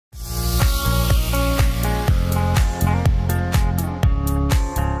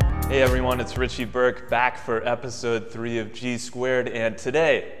Hey everyone, it's Richie Burke back for episode 3 of G Squared, and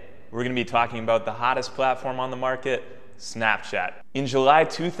today we're going to be talking about the hottest platform on the market, Snapchat. In July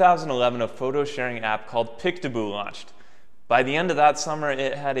 2011, a photo sharing app called Pictoboo launched. By the end of that summer,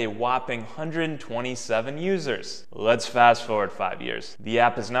 it had a whopping 127 users. Let's fast forward 5 years. The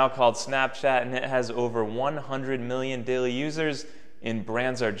app is now called Snapchat and it has over 100 million daily users, and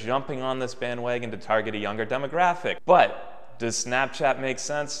brands are jumping on this bandwagon to target a younger demographic. But does Snapchat make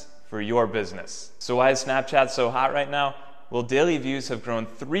sense for your business? So why is Snapchat so hot right now? Well, daily views have grown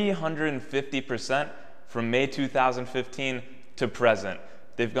 350% from May 2015 to present.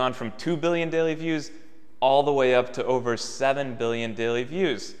 They've gone from 2 billion daily views all the way up to over 7 billion daily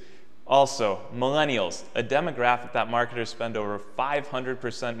views. Also, millennials, a demographic that marketers spend over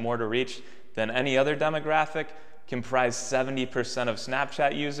 500% more to reach than any other demographic, comprise 70% of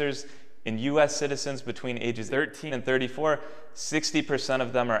Snapchat users. In US citizens between ages 13 and 34, 60%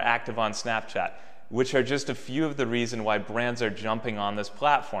 of them are active on Snapchat, which are just a few of the reasons why brands are jumping on this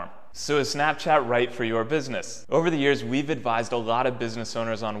platform. So is Snapchat right for your business? Over the years, we've advised a lot of business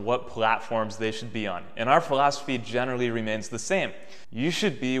owners on what platforms they should be on, and our philosophy generally remains the same. You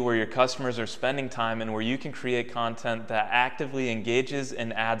should be where your customers are spending time and where you can create content that actively engages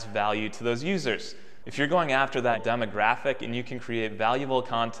and adds value to those users. If you're going after that demographic and you can create valuable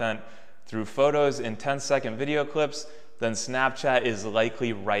content through photos and 10-second video clips, then Snapchat is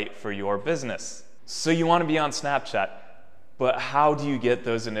likely right for your business. So you want to be on Snapchat, but how do you get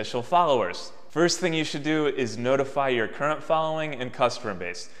those initial followers? First thing you should do is notify your current following and customer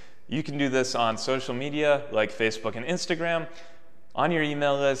base. You can do this on social media like Facebook and Instagram, on your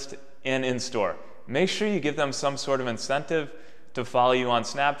email list, and in store. Make sure you give them some sort of incentive to follow you on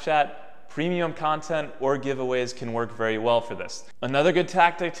Snapchat. Premium content or giveaways can work very well for this. Another good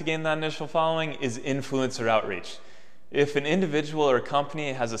tactic to gain that initial following is influencer outreach. If an individual or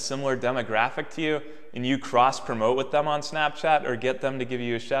company has a similar demographic to you and you cross-promote with them on Snapchat or get them to give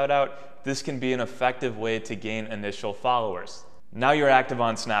you a shout out, this can be an effective way to gain initial followers. Now you're active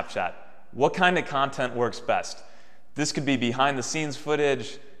on Snapchat. What kind of content works best? This could be behind the scenes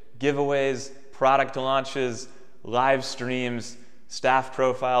footage, giveaways, product launches, live streams, staff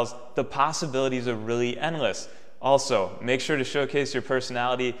profiles. The possibilities are really endless. Also, make sure to showcase your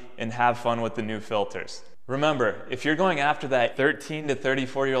personality and have fun with the new filters. Remember, if you're going after that 13 to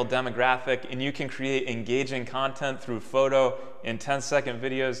 34-year-old demographic and you can create engaging content through photo and 10-second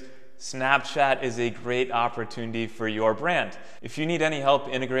videos, Snapchat is a great opportunity for your brand. If you need any help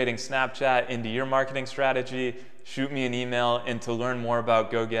integrating Snapchat into your marketing strategy, shoot me an email, and to learn more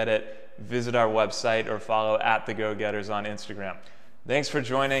about GoGetIt, visit our website or follow @TheGoGetters on Instagram. Thanks for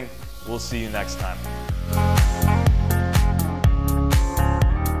joining. We'll see you next time.